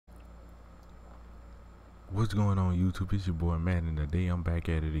What's going on YouTube? It's your boy Matt, and today I'm back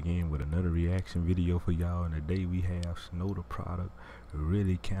at it again with another reaction video for y'all. And today we have Snow Tha Product,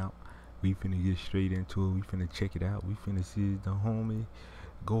 Really Count. We finna get straight into it. We finna check it out. We finna see the homie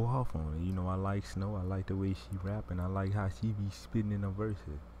go off on it. You know, I like Snow. I like the way she rap, and I like how she be spitting in the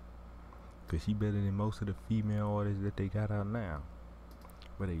verses. Cause she better than most of the female artists that they got out now.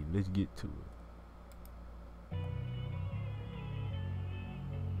 But hey, let's get to it.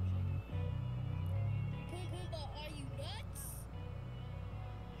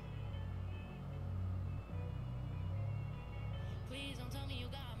 Please don't tell me you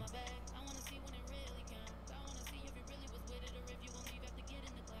got my back. I wanna see when it really counts. I wanna see if you really was with it or if you gon' leave after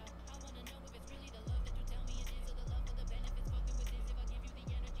getting the clout. I wanna know if it's really the love that you tell me it is or the love for the benefits. Fucking with this if I give you the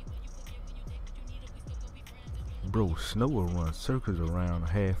energy, will you forget when you take what you need or we still gon' be friends? Bro, Snow will run circles around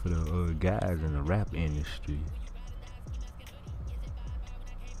half of the guys in the rap industry.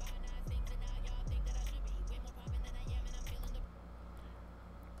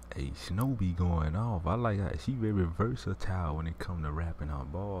 Hey, Snow be going off. I like how she very versatile when it come to rapping her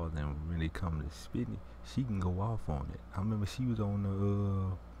bars, and when it come to spitting, she can go off on it. I remember she was on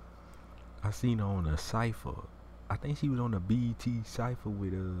the I seen her on a Cypher. I think she was on the BET Cypher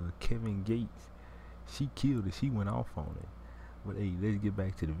with Kevin Gates. She killed it. She went off on it. But hey, let's get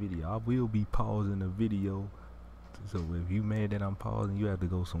back to the video. I will be pausing the video, so if you mad that I'm pausing, you have to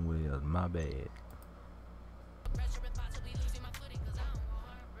go somewhere else. My bad.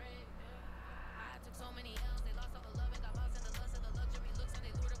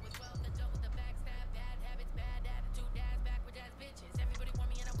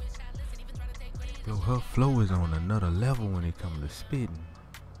 Yo, her flow is on another level when it comes to spitting.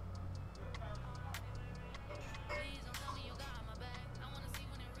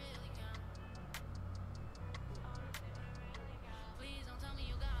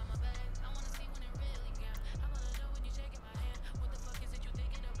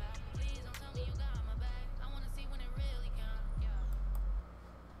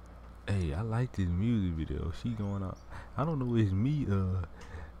 Hey, I like this music video. She going up. I don't know if it's me,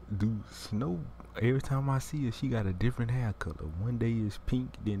 do Snow, every time I see her, she got a different hair color. One day is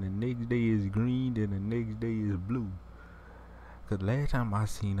pink, then the next day is green, then the next day is blue. Cause last time I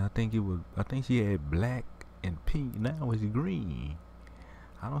seen her, I think she had black and pink. Now it's green.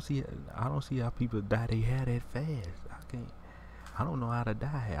 I don't see how people dye their hair that fast. I don't know how to dye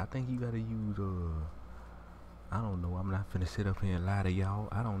hair. I think you gotta use I don't know. I'm not finna sit up here and lie to y'all.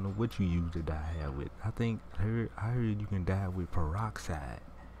 I don't know what you use to dye hair with. I heard you can dye with peroxide.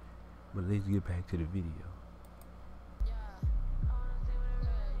 But let's get back to the video.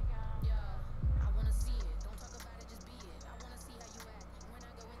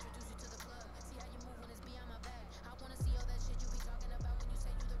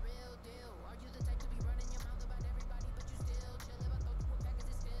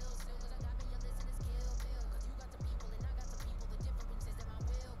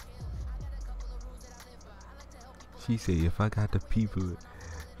 She said, if I got the people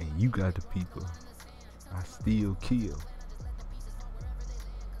and you got the people, I still kill.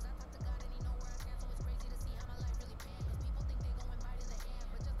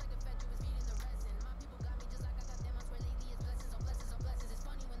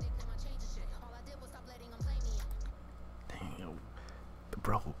 Damn,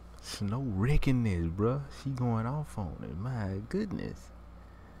 bro, Snow wrecking this, bro. She going off on it. My goodness.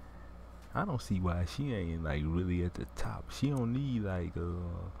 I don't see why she ain't like really at the top. She don't need like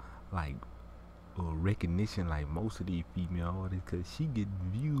recognition like most of these female artists, cause she get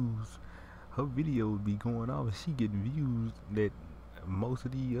views. Her videos be going off. She get views that most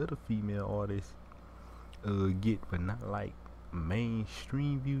of the other female artists get, but not like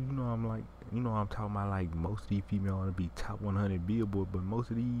mainstream views. You know I'm talking about, like most of these female artists be top 100 Billboard, but most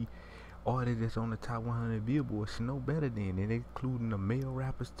of these artists that's on the top 100 Billboard, she know better than, and including the male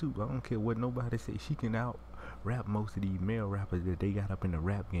rappers too. I don't care what nobody say. She can out rap most of these male rappers that they got up in the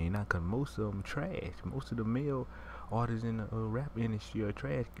rap game. Not cause most of them trash. Most of the male artists in the rap industry are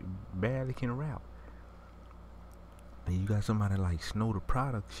trash. Barely can rap. And you got somebody like Snow Tha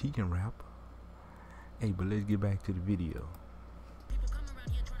Product. She can rap. Hey, but let's get back to the video.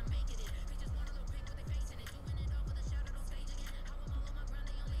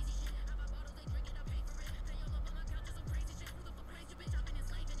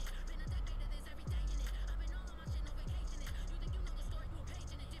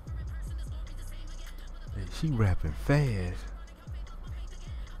 She rapping fast.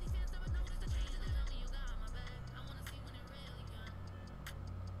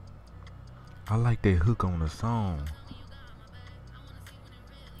 I like that hook on the song.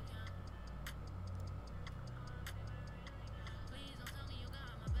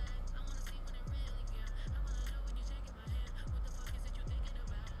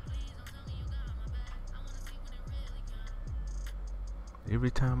 Every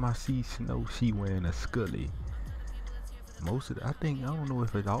time I see Snow, she wearing a Scully. I don't know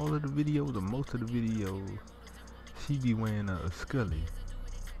if it's all of the videos or most of the videos, she be wearing a Scully.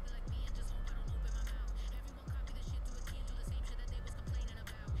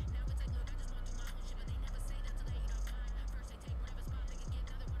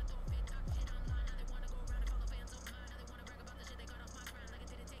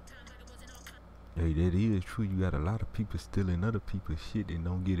 Hey, that is true. You got a lot of people stealing other people's shit and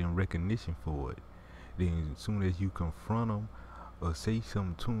don't get in recognition for it. Then as soon as you confront them or say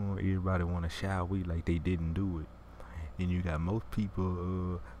something to them, everybody want to shy away like they didn't do it. Then you got most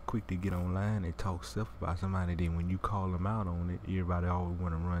people quick to get online and talk stuff about somebody. Then when you call them out on it, everybody always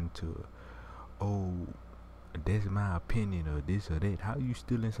want to run to, oh, that's my opinion or this or that. How you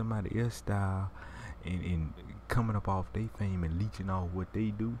stealing somebody else's style and coming up off their fame and leeching off what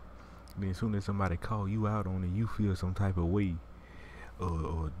they do? Then as soon as somebody call you out on it, you feel some type of way.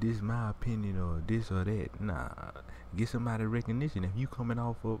 Or this my opinion or this or that. Nah, get somebody recognition. If you coming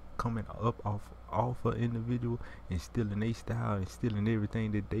up off an individual and stealing their style and stealing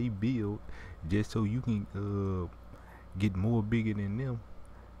everything that they build just so you can get more bigger than them,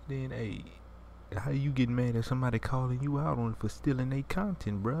 then hey, how you get mad at somebody calling you out on for stealing their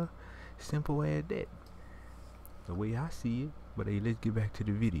content, bruh? Simple as that. The way I see it. But hey, let's get back to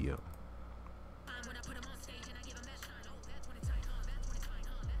the video.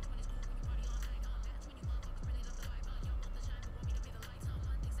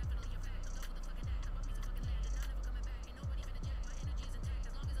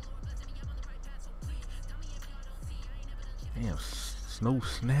 Damn, Snow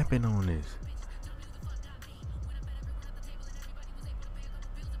snapping on this.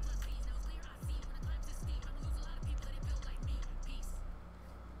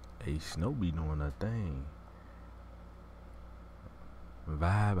 Hey, Snow be doing her thing.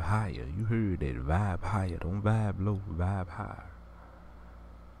 Vibe higher. You heard that. Vibe higher. Don't vibe low. Vibe higher.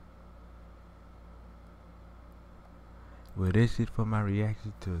 Well, that's it for my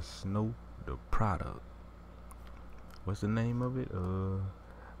reaction to Snow, the product. What's the name of it?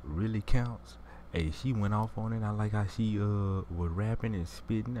 Really Counts. Hey, she went off on it. I like how she was rapping and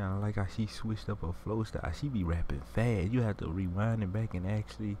spitting. I like how she switched up her flow style. She be rapping fast. You have to rewind it back and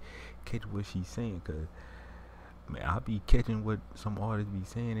actually catch what she's saying. Cause man, I be catching what some artists be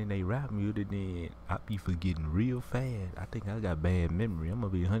saying in they rap music, then I be forgetting real fast. I think I got bad memory. I'm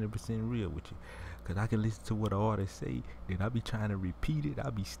gonna be 100% real with you. Cause I can listen to what the artist say, then I be trying to repeat it. I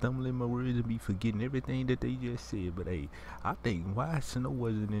be stumbling my words and be forgetting everything that they just said. But hey, I think why Snow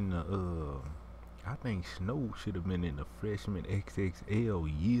wasn't in the I think Snow should have been in the Freshman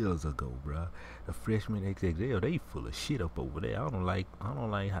XXL years ago, bruh. The Freshman XXL, they full of shit up over there. I don't like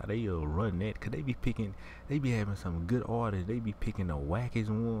how they run that, cause they be having some good artists. They be picking the wackest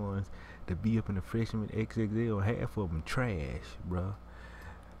ones to be up in the Freshman XXL. Half of them trash, bruh.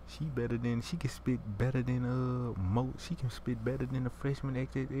 She can spit better than she can spit better than the Freshman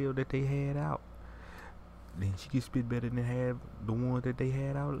XXL that they had out. Then she can spit better than have the ones that they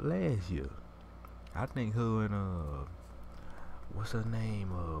had out last year. I think her and what's her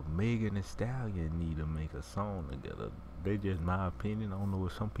name? Megan Thee Stallion need to make a song together. That's just my opinion. I don't know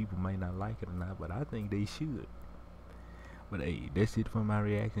if some people might not like it or not, but I think they should. But hey, that's it for my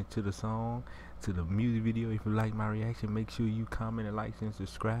reaction to the song, to the music video. If you like my reaction, make sure you comment and like and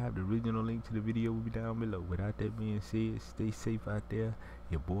subscribe. The original link to the video will be down below. Without that being said, stay safe out there.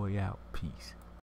 Your boy out. Peace.